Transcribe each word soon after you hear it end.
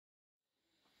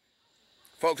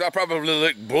Folks, I probably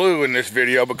look blue in this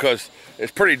video because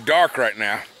it's pretty dark right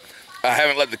now. I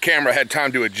haven't let the camera had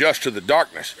time to adjust to the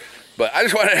darkness, but I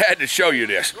just had to show you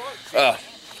this.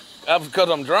 Because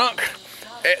I'm drunk.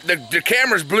 The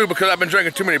camera's blue because I've been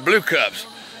drinking too many blue cups.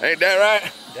 Ain't that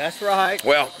right? That's right.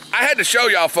 Well, I had to show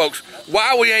y'all folks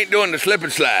why we ain't doing the slip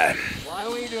and slide. Why are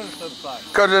we doing the slip and slide?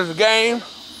 Because there's a game.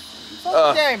 What's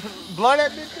the game? Blow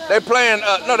that bitch out?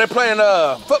 They're playing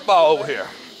football over here.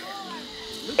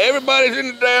 Everybody's in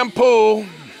the damn pool.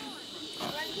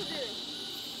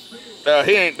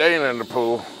 They ain't in the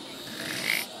pool.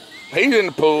 He's in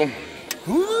the pool.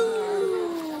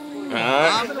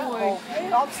 Alright.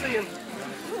 I'll see him.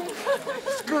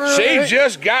 She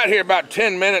just got here about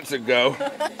 10 minutes ago.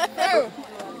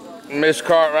 Miss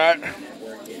Cartwright.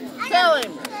 Tell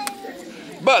him.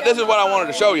 But this is what I wanted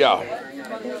to show y'all.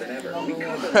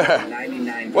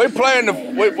 We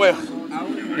playing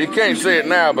well, you can't see it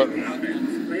now, but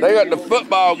they got the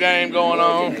football game going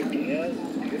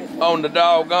on the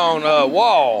doggone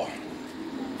wall.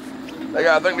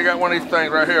 I think they got one of these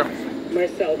things right here. My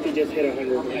selfie just hit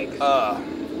 100 likes.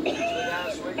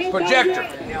 Projector.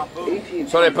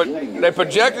 So they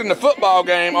projecting the football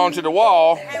game onto the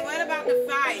wall. Hey, what about the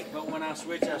fight? But when I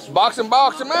switch, Boxing,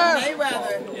 man.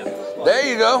 Mayweather. There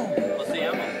you go.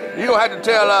 You gonna have to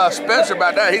tell Spencer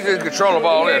about that. He's in control of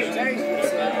all this.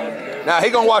 Now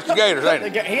he gonna watch the Gators, ain't he?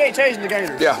 He ain't chasing the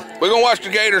Gators. Yeah, we're gonna watch the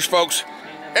Gators, folks.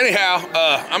 Anyhow,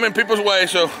 I'm in people's way,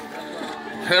 so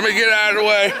let me get out of the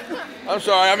way. I'm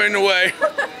sorry, I'm in the way.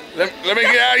 Let me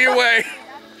get out of your way.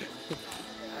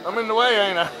 I'm in the way,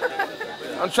 ain't I?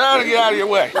 I'm trying to get out of your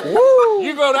way. Woo!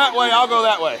 You go that way, I'll go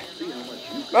that way.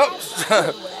 Oops.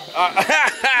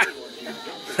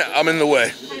 I'm in the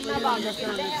way.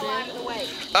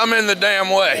 I'm in the damn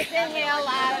way. Get the hell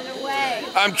out of the way.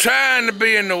 I'm trying to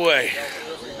be in the way.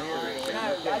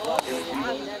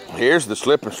 Here's the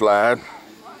slip and slide.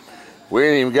 We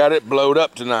ain't even got it blowed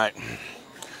up tonight.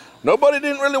 Nobody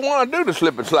didn't really want to do the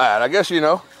slip and slide. I guess, you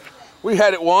know, we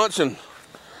had it once and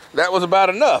that was about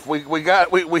enough. We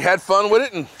had fun with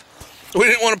it and we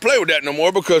didn't want to play with that no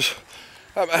more because,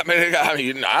 I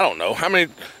mean, I don't know. How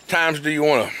many times do you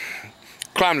want to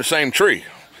climb the same tree?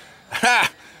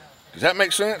 Ha! Does that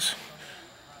make sense?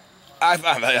 I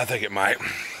think it might.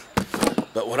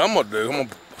 But what I'm gonna do, I'm gonna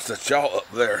set y'all up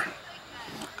there.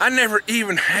 I never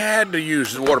even had to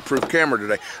use the waterproof camera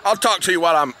today. I'll talk to you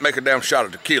while I make a damn shot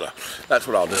of tequila. That's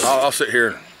what I'll do. I'll sit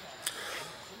here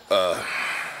and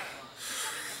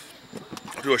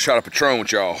do a shot of Patron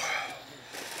with y'all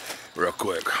real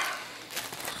quick.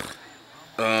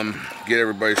 Get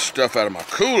everybody's stuff out of my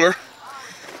cooler.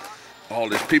 All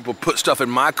these people put stuff in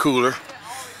my cooler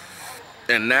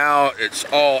and now it's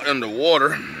all in the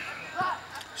water.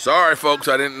 Sorry folks,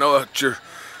 I didn't know that your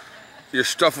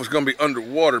stuff was gonna be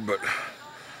underwater, but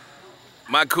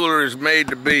my cooler is made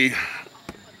to be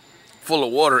full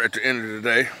of water at the end of the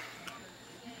day.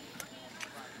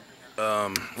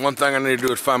 One thing I need to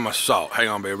do is find my salt. Hang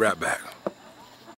on, be right back.